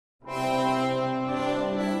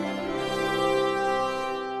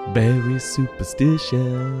Very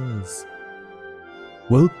superstitious.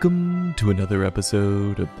 Welcome to another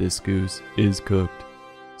episode of This Goose is Cooked,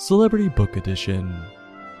 Celebrity Book Edition,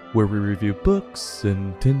 where we review books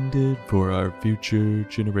intended for our future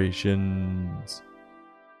generations.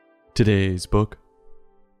 Today's book,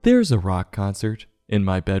 There's a Rock Concert in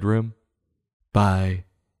My Bedroom, by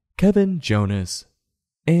Kevin Jonas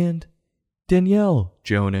and Danielle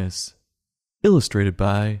Jonas, illustrated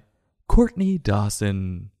by Courtney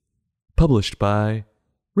Dawson, published by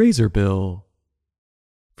Razorbill.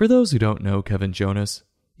 For those who don't know Kevin Jonas,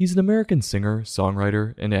 he's an American singer,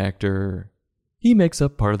 songwriter, and actor. He makes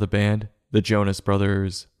up part of the band The Jonas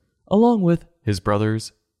Brothers, along with his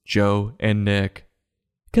brothers Joe and Nick.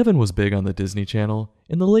 Kevin was big on the Disney Channel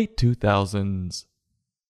in the late 2000s.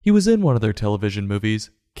 He was in one of their television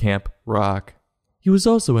movies, Camp Rock. He was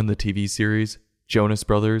also in the TV series Jonas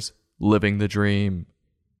Brothers, Living the Dream,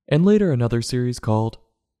 and later another series called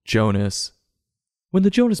Jonas. When the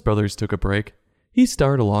Jonas Brothers took a break, he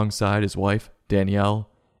starred alongside his wife, Danielle,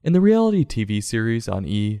 in the reality TV series on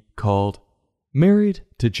E! Called Married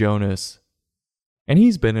to Jonas. And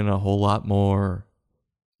he's been in a whole lot more.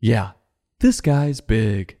 Yeah, this guy's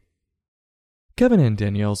big. Kevin and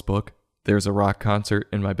Danielle's book, There's a Rock Concert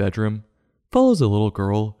in My Bedroom, follows a little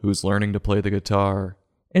girl who's learning to play the guitar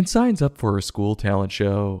and signs up for a school talent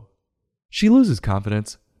show. She loses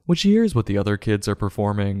confidence when she hears what the other kids are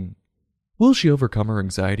performing. Will she overcome her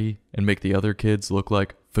anxiety and make the other kids look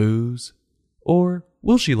like foos? Or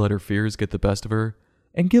will she let her fears get the best of her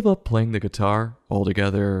and give up playing the guitar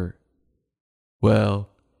altogether? Well,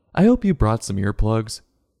 I hope you brought some earplugs.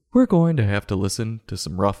 We're going to have to listen to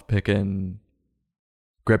some rough pickin'.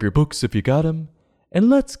 Grab your books if you got 'em, and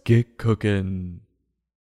let's get cookin'.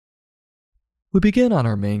 We begin on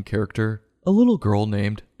our main character, a little girl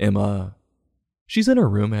named Emma. She's in her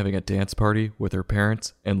room having a dance party with her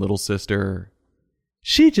parents and little sister.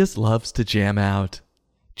 She just loves to jam out.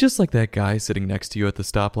 Just like that guy sitting next to you at the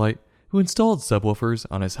stoplight who installed subwoofers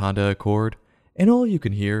on his Honda Accord, and all you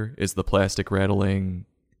can hear is the plastic rattling.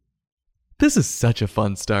 This is such a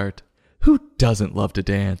fun start. Who doesn't love to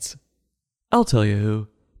dance? I'll tell you who.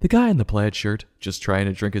 The guy in the plaid shirt just trying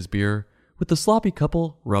to drink his beer, with the sloppy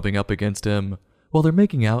couple rubbing up against him while they're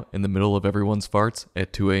making out in the middle of everyone's farts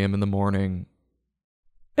at 2 a.m. in the morning.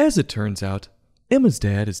 As it turns out, Emma's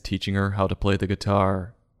dad is teaching her how to play the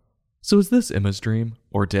guitar. So is this Emma's dream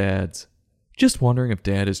or Dad's? Just wondering if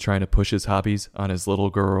Dad is trying to push his hobbies on his little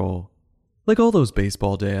girl. Like all those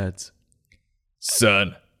baseball dads.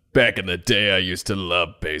 Son, back in the day I used to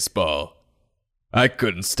love baseball. I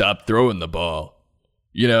couldn't stop throwing the ball.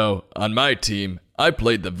 You know, on my team, I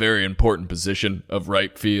played the very important position of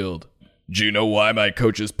right field. Do you know why my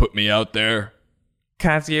coaches put me out there?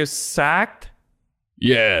 'Cause you sucked?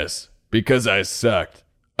 Yes, because I sucked.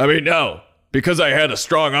 No, because I had a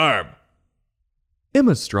strong arm.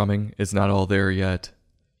 Emma's strumming is not all there yet,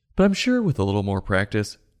 but I'm sure with a little more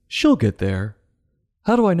practice, she'll get there.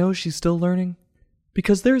 How do I know she's still learning?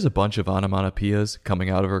 Because there's a bunch of onomatopoeias coming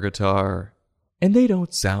out of her guitar, and they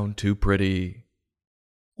don't sound too pretty.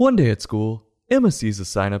 One day at school, Emma sees a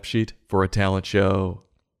sign-up sheet for a talent show,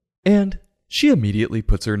 and she immediately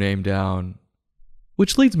puts her name down.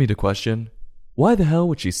 Which leads me to question, why the hell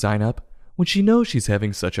would she sign up when she knows she's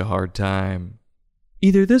having such a hard time?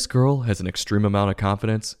 Either this girl has an extreme amount of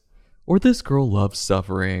confidence, or this girl loves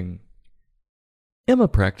suffering. Emma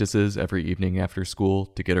practices every evening after school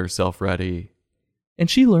to get herself ready, and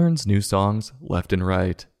she learns new songs left and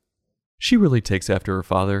right. She really takes after her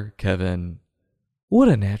father, Kevin. What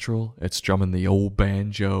a natural at strumming the old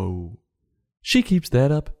banjo. She keeps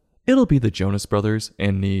that up, it'll be the Jonas Brothers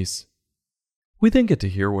and niece. We then get to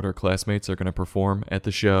hear what her classmates are going to perform at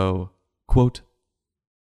the show. Quote,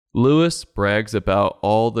 Lewis brags about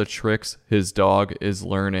all the tricks his dog is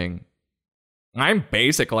learning. I'm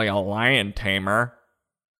basically a lion tamer.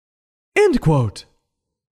 End quote.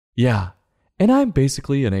 Yeah, and I'm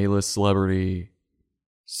basically an A-list celebrity.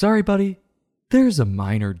 Sorry, buddy, there's a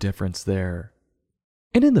minor difference there.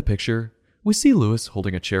 And in the picture, we see Lewis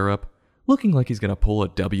holding a chair up, looking like he's going to pull a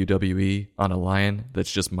WWE on a lion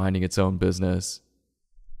that's just minding its own business.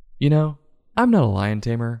 You know, I'm not a lion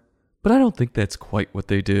tamer, but I don't think that's quite what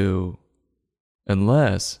they do.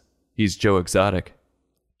 Unless he's Joe Exotic.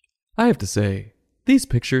 I have to say, these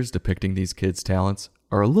pictures depicting these kids' talents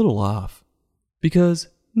are a little off. Because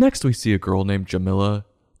next we see a girl named Jamila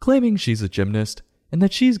claiming she's a gymnast and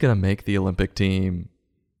that she's going to make the Olympic team.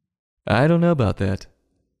 I don't know about that.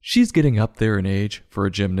 She's getting up there in age for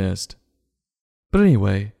a gymnast. But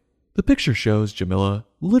anyway, the picture shows Jamila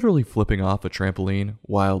literally flipping off a trampoline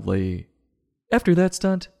wildly. After that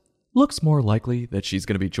stunt, looks more likely that she's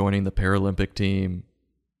going to be joining the Paralympic team.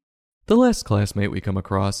 The last classmate we come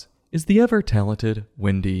across is the ever-talented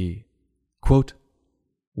Wendy. Quote,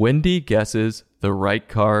 Wendy guesses the right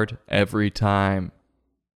card every time.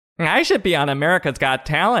 I should be on America's Got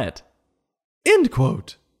Talent. End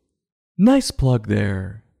quote. Nice plug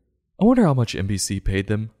there. I wonder how much NBC paid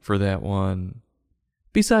them for that one.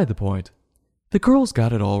 Beside the point, the girl's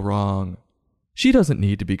got it all wrong. She doesn't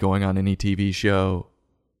need to be going on any TV show.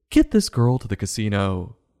 Get this girl to the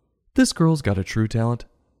casino. This girl's got a true talent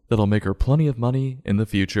that'll make her plenty of money in the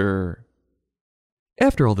future.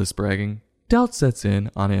 After all this bragging, doubt sets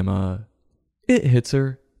in on Emma. It hits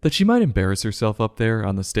her that she might embarrass herself up there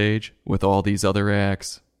on the stage with all these other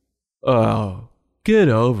acts. Oh, get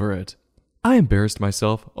over it. I embarrassed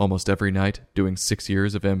myself almost every night doing 6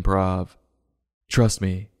 years of improv. Trust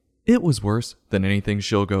me, it was worse than anything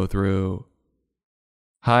she'll go through.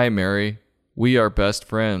 Hi, Mary. We are best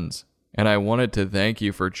friends, and I wanted to thank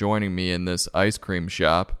you for joining me in this ice cream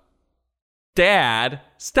shop. Dad,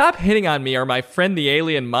 stop hitting on me or my friend the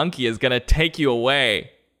alien monkey is gonna take you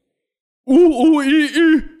away.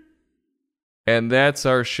 Ooh. And that's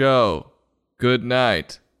our show. Good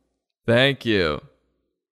night. Thank you.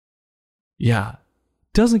 Yeah,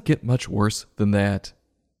 doesn't get much worse than that.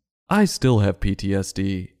 I still have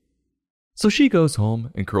PTSD. So she goes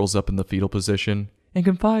home and curls up in the fetal position and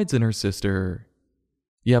confides in her sister.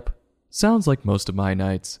 Yep, sounds like most of my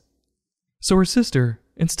nights. So her sister,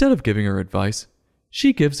 instead of giving her advice,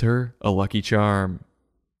 she gives her a Lucky Charm.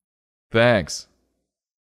 Thanks.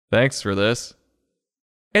 Thanks for this.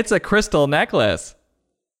 It's a crystal necklace.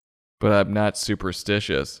 But I'm not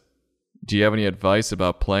superstitious. Do you have any advice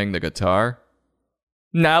about playing the guitar?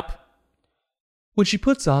 Nope. When she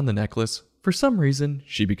puts on the necklace, for some reason,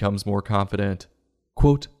 she becomes more confident.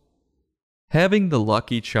 Quote, having the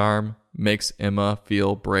Lucky Charm makes Emma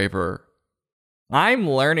feel braver. I'm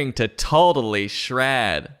learning to totally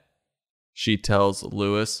shred, she tells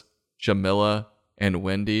Lewis, Jamila, and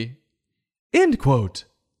Wendy. End quote.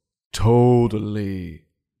 Totally.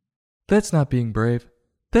 That's not being brave.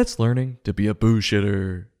 That's learning to be a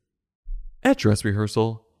bullshitter. At dress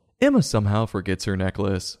rehearsal, Emma somehow forgets her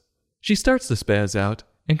necklace. She starts to spaz out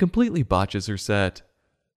and completely botches her set.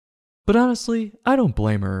 But honestly, I don't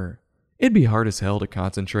blame her. It'd be hard as hell to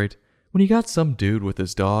concentrate when you got some dude with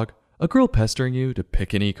his dog, a girl pestering you to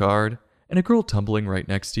pick any card, and a girl tumbling right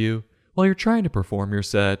next to you while you're trying to perform your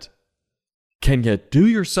set. Can you do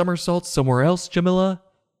your somersaults somewhere else, Jamila?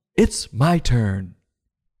 It's my turn.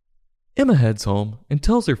 Emma heads home and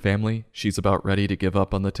tells her family she's about ready to give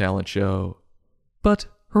up on the talent show. But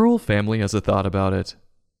her whole family has a thought about it.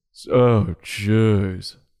 Oh,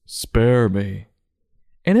 jeez. Spare me.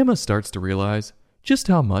 And Emma starts to realize just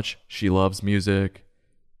how much she loves music.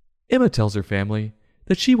 Emma tells her family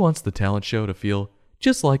that she wants the talent show to feel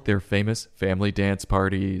just like their famous family dance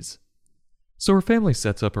parties. So her family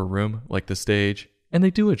sets up her room like the stage, and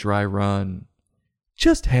they do a dry run.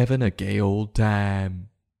 Just having a gay old time.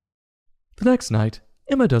 The next night,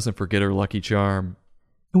 Emma doesn't forget her Lucky Charm.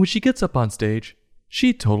 And when she gets up on stage,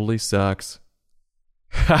 she totally sucks.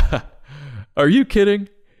 Haha, are you kidding?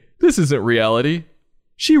 This isn't reality.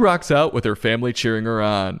 She rocks out with her family cheering her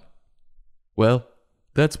on. Well,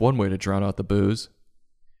 that's one way to drown out the booze.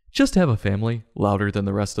 Just have a family louder than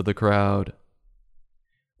the rest of the crowd.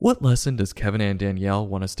 What lesson does Kevin and Danielle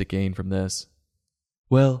want us to gain from this?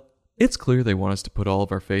 Well, it's clear they want us to put all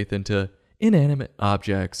of our faith into inanimate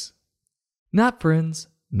objects. Not friends,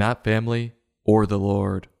 not family, or the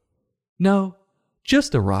Lord. No,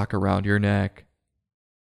 just a rock around your neck.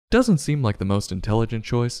 Doesn't seem like the most intelligent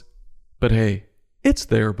choice, but hey, it's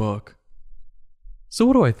their book. So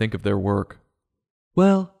what do I think of their work?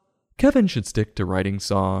 Well, Kevin should stick to writing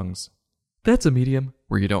songs. That's a medium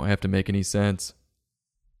where you don't have to make any sense.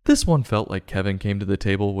 This one felt like Kevin came to the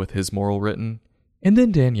table with his moral written, and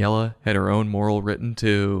then Daniela had her own moral written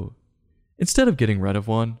too. Instead of getting rid of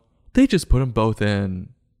one, they just put them both in.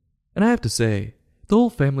 And I have to say, the whole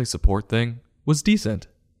family support thing was decent.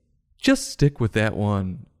 Just stick with that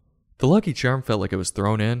one. The Lucky Charm felt like it was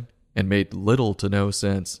thrown in and made little to no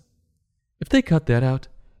sense. If they cut that out,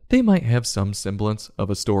 they might have some semblance of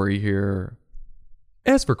a story here.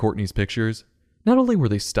 As for Courtney's pictures, not only were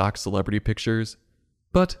they stock celebrity pictures,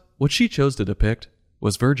 but what she chose to depict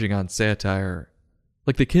was verging on satire,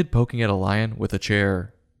 like the kid poking at a lion with a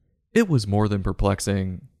chair. It was more than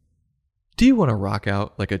perplexing. Do you want to rock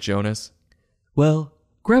out like a Jonas? Well,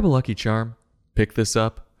 grab a Lucky Charm, pick this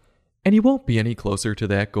up, and you won't be any closer to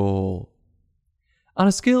that goal. On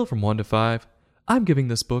a scale from 1 to 5, I'm giving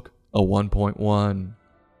this book a 1.1.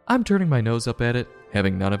 I'm turning my nose up at it,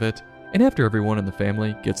 having none of it, And after everyone in the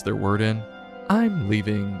family gets their word in, I'm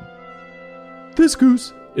leaving. This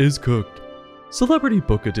Goose is Cooked, Celebrity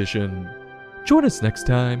Book Edition. Join us next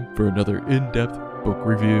time for another in-depth book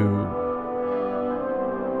review.